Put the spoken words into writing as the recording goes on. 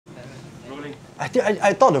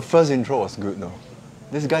I thought the first intro was good though.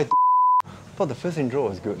 This guy thought the first intro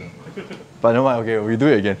was good though. But never mind, okay, we do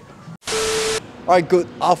it again. Alright, good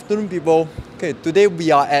afternoon people. Okay, today we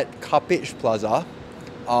are at Cuppage Plaza.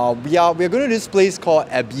 We are going to this place called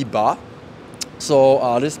Ebi Bar.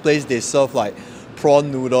 So this place they serve like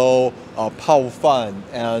prawn noodle, pao fan,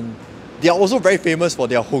 and they are also very famous for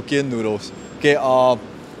their Hokkien noodles. Okay,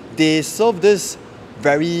 they serve this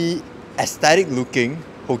very aesthetic looking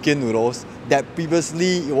Hokkien noodles that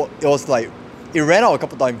previously it was like it ran out a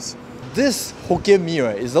couple times. This Hokkien Mee,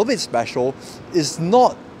 right, is a little bit special. It's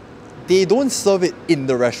not, they don't serve it in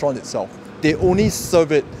the restaurant itself. They only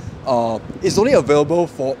serve it, it's only available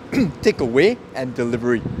for takeaway and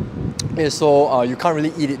delivery. Okay, so you can't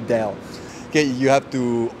really eat it there. Okay, you have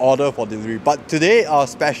to order for delivery. But today,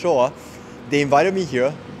 special, they invited me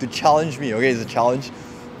here to challenge me. Okay, it's a challenge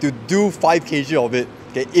to do 5 kg of it.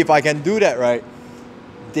 Okay, if I can do that, right,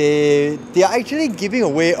 they are actually giving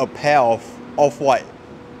away a pair of off-white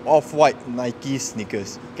Nike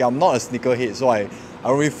sneakers. Okay, I'm not a sneakerhead, so I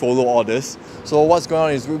don't really follow all this. So what's going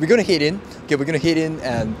on is we're gonna head in. Okay, we're gonna head in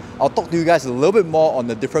and I'll talk to you guys a little bit more on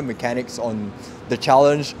the different mechanics on the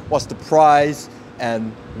challenge, what's the price,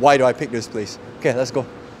 and why do I pick this place. Okay, let's go.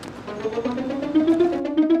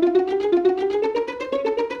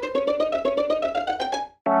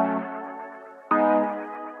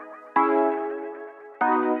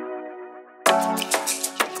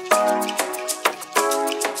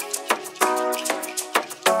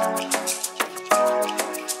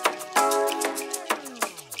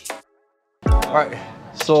 Alright,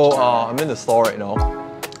 so I'm in the store right now.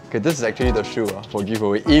 Okay, this is actually the shoe for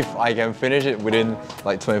giveaway, if I can finish it within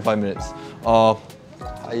like 25 minutes.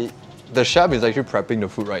 The chef is actually prepping the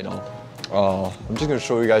food right now. I'm just going to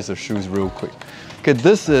show you guys the shoes real quick. Okay,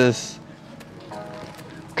 this is...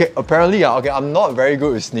 Okay, apparently, okay, I'm not very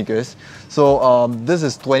good with sneakers. So this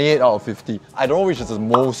is 28 out of 50. I don't know which is the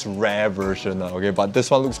most rare version, okay, but this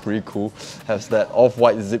one looks pretty cool. Has that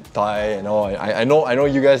off-white zip tie and all. I know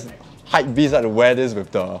you guys hype beasts like to wear this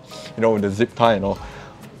with the, you know, with the zip tie and all.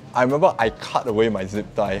 I remember I cut away my zip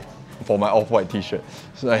tie for my off-white t-shirt.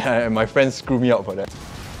 So my friends screwed me up for that.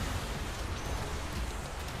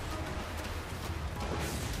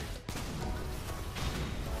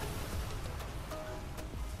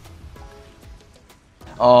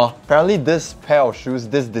 Apparently this pair of shoes,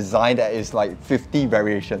 this design that is like 50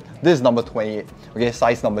 variation. This is number 28, okay,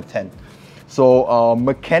 size number 10. So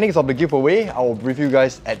mechanics of the giveaway, I will brief you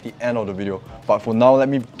guys at the end of the video. But for now, let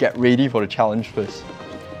me get ready for the challenge first.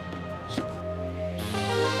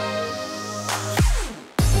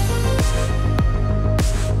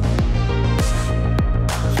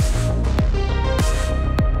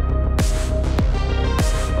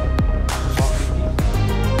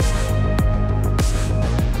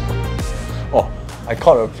 Oh, I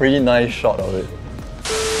caught a pretty nice shot of it.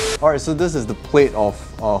 Alright, so this is the plate of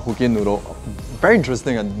Hokkien noodle. Very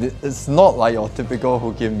interesting, and it's not like your typical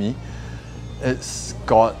Hokkien Mee. It's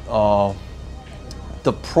got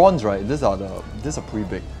the prawns, right? These are pretty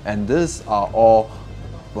big, and these are all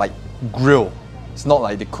like grilled. It's not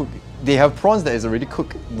like they cook. They have prawns that is already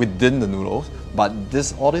cooked within the noodles, but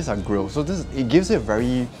all these are grilled. So it gives it a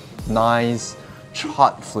very nice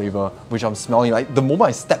charred flavor, which I'm smelling. Like the moment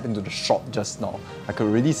I stepped into the shop just now, I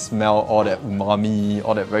could really smell all that umami,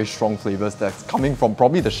 all that very strong flavors that's coming from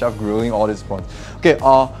probably the chef grilling all these prawns. Okay,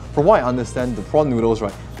 from what I understand, the prawn noodles,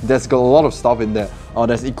 right, there's got a lot of stuff in there.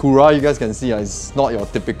 There's ikura, you guys can see, it's not your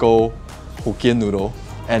typical Hokkien noodle,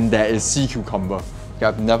 and there is sea cucumber. Okay,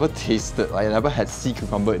 I've never tasted, I never had sea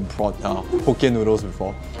cucumber in prawn Hokkien noodles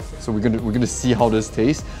before. So we're gonna see how this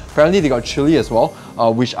tastes. Apparently they got chili as well,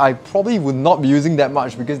 which I probably would not be using that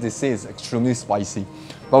much because they say it's extremely spicy.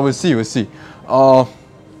 But we'll see. I'll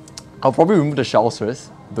probably remove the shells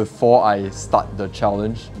first before I start the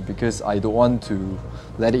challenge because I don't want to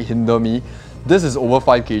let it hinder me. This is over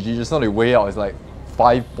 5 kg, just now they weigh out, it's like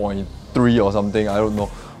 5.3 or something, I don't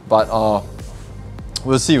know. But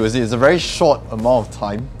we'll see. It's a very short amount of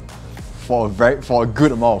time for a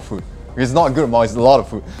good amount of food. It's not a good amount, it's a lot of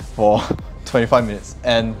food for 25 minutes.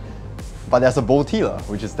 But there's a bow tie,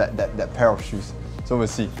 which is that pair of shoes. So we'll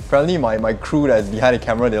see. Apparently my crew that is behind the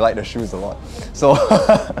camera, they like the shoes a lot. So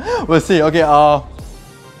we'll see. Okay,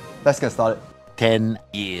 let's get started. 10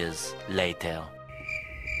 years later.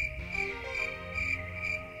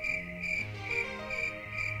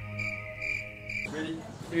 Ready?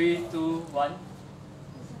 3, 2, 1,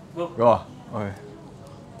 go. Go. Okay.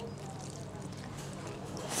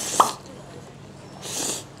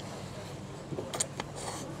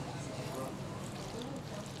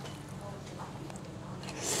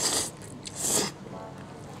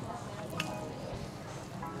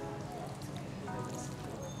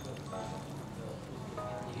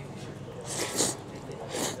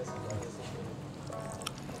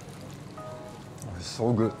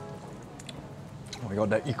 So good. Oh my god,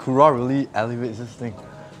 that ikura really elevates this thing.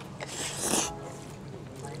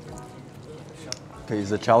 Okay, it's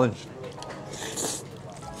a challenge.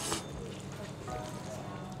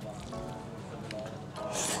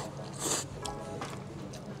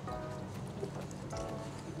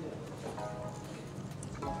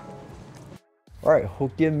 Alright,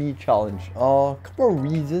 Hokkien Mee challenge. Couple of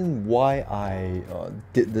reasons why I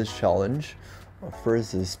did this challenge.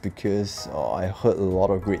 First is because I heard a lot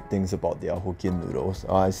of great things about their Hokkien noodles.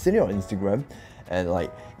 I seen it on Instagram and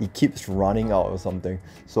like it keeps running out or something.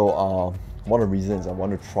 So one of the reasons I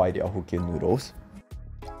want to try their Hokkien noodles.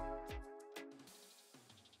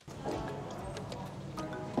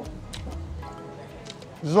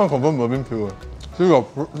 This one confirm bourbon peel. See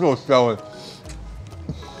your shell.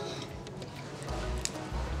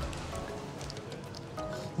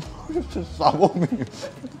 是沙煲面。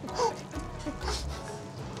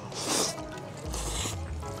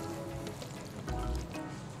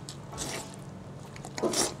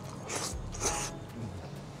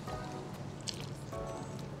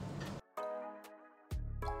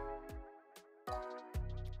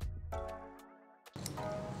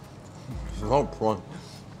It's a lot of prawn.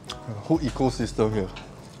 A whole ecosystem here.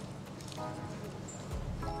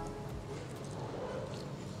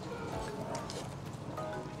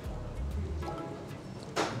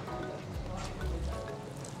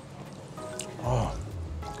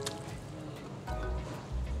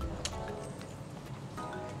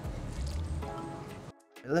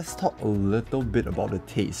 Let's talk a little bit about the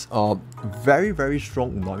taste. Very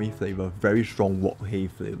strong umami flavor, very strong wok hei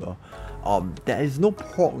flavor. There is no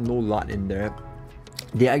pork, no lard in there.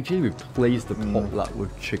 They actually replaced the pork lard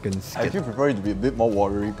with chicken skin. I actually prefer it to be a bit more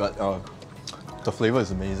watery, but the flavor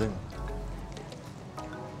is amazing.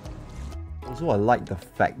 Also, I like the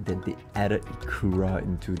fact that they added ikura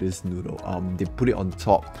into this noodle. They put it on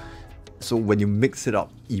top, so when you mix it up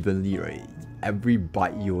evenly, right, every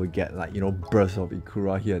bite you will get like, you know, bursts of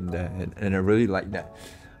ikura here and there, and I really like that.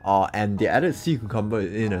 And they added sea cucumber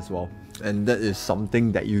in as well, and that is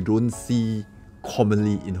something that you don't see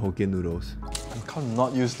commonly in Hokkien noodles. I'm kind of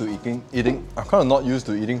not used to eating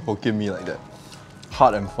Hokkien Mee like that,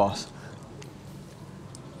 hard and fast.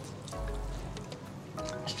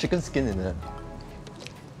 There's chicken skin in there.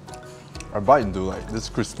 I bite into like this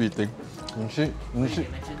crispy thing.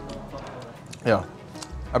 Yeah.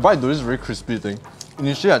 I bite into this very crispy thing.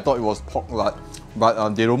 Initially I thought it was pork lard,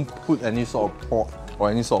 but they don't put any sort of pork or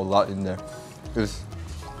any sort of lard in there. It's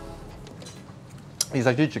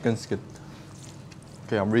actually chicken skin.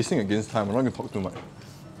 Okay, I'm racing against time. I'm not going to talk too much.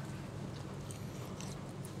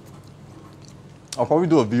 I'll probably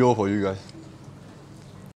do a video for you guys.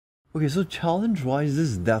 Okay, so challenge-wise, this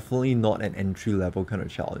is definitely not an entry-level kind of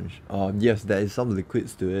challenge. Yes, there is some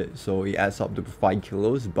liquids to it, so it adds up to 5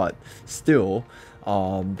 kilos, but still,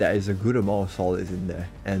 there is a good amount of solids in there.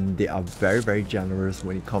 And they are very generous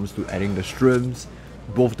when it comes to adding the shrimps,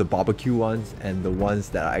 both the barbecue ones and the ones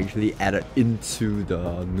that are actually added into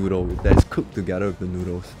the noodle that is cooked together with the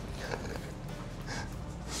noodles.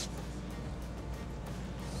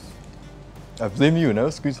 I blame you,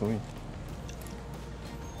 never squeeze for me.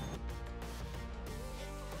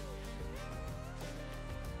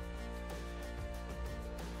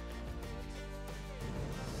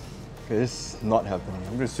 Okay, this is not happening.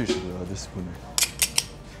 I'm gonna switch to this spoon.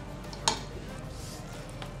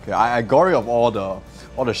 Okay, I got rid of all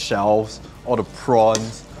the shells, all the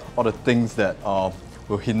prawns, all the things that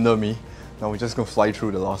will hinder me. Now we're just gonna fly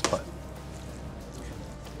through the last part.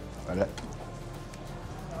 Like that.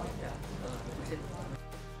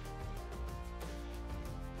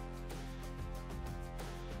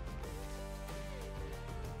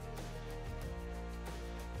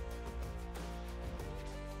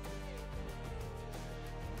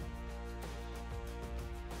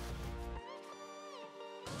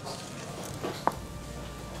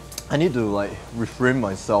 I need to like refrain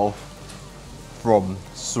myself from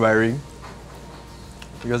swearing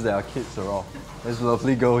because there are kids around. This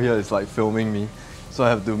lovely girl here is like filming me, so I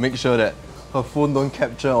have to make sure that her phone don't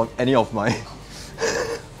capture on any of my.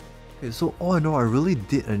 Okay, so all in all, I really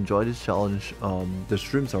did enjoy this challenge. The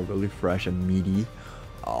shrimps are really fresh and meaty.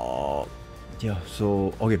 Yeah,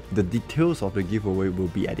 so okay, the details of the giveaway will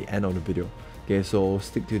be at the end of the video. Okay, so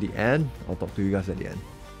stick to the end. I'll talk to you guys at the end.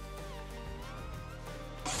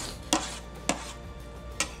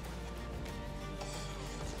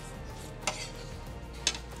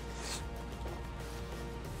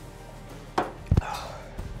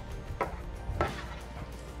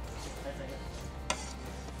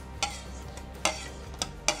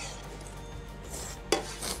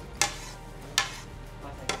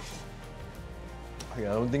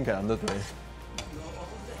 don't think can under 20.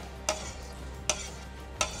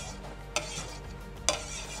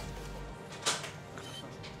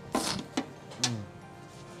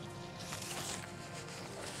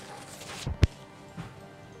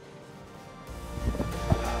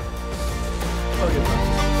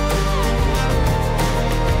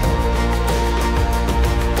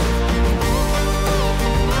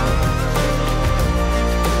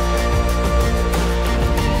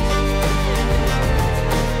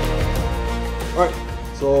 Alright,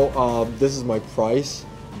 so this is my price.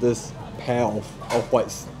 This pair of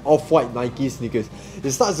off-white Nike sneakers. It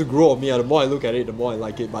starts to grow on me. The more I look at it, the more I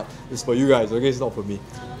like it. But it's for you guys, okay? It's not for me.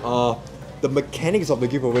 The mechanics of the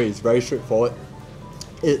giveaway is very straightforward.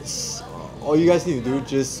 It's all you guys need to do.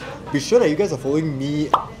 Just be sure that you guys are following me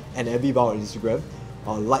and Ebi Bar on Instagram.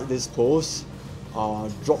 Like this post.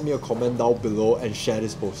 Drop me a comment down below and share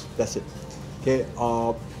this post. That's it. Okay.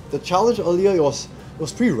 The challenge earlier was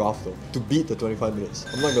pretty rough though, to beat the 25 minutes.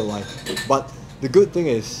 I'm not gonna lie. But the good thing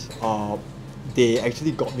is, they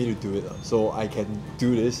actually got me to do it, so I can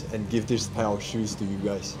do this and give this pair of shoes to you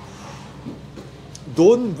guys.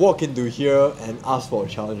 Don't walk into here and ask for a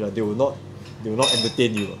challenge. They will not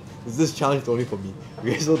entertain you. This challenge is only for me.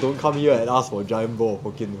 Okay, so don't come here and ask for a giant bowl of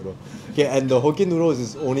Hokkien noodle. Okay, and the Hokkien noodles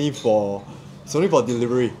is only for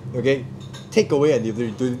delivery. Okay, takeaway and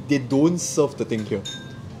delivery. They don't serve the thing here.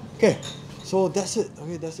 Okay. So that's it.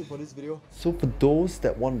 Okay, that's it for this video. So for those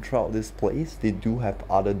that want to try out this place, they do have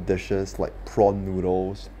other dishes like prawn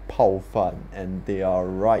noodles, pao fan, and they are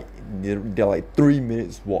they're like 3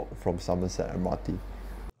 minutes walk from Somerset MRT.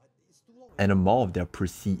 And amount of their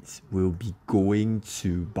proceeds will be going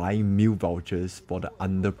to buying meal vouchers for the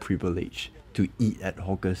underprivileged to eat at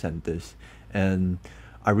hawker centres. And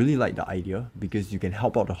I really like the idea because you can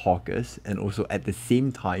help out the hawkers and also at the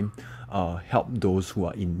same time help those who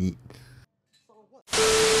are in need.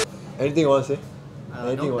 Anything you want to say?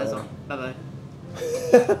 No, that's all. Bye bye.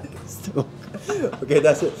 Okay,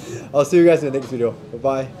 that's it. I'll see you guys in the next video. Bye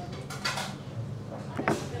bye.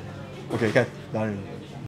 Okay, done.